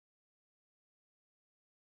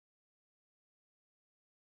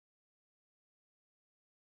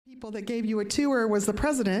People that gave you a tour was the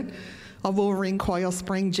president of Wolverine Coil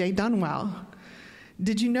Spring, Jay Dunwell.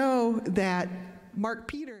 Did you know that Mark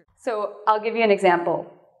Peters... So I'll give you an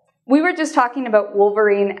example. We were just talking about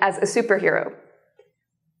Wolverine as a superhero.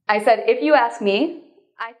 I said, if you ask me,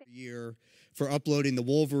 I think... ...year for uploading the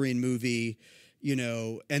Wolverine movie, you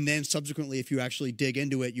know, and then subsequently, if you actually dig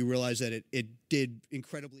into it, you realize that it did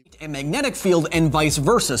incredibly... ...a magnetic field and vice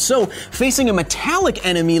versa. So, facing a metallic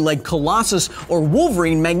enemy like Colossus or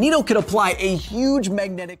Wolverine, Magneto could apply a huge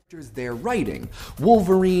magnetic... ...they're writing.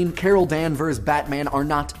 Wolverine, Carol Danvers, Batman are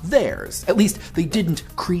not theirs. At least, they didn't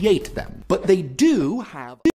create them. But they do have...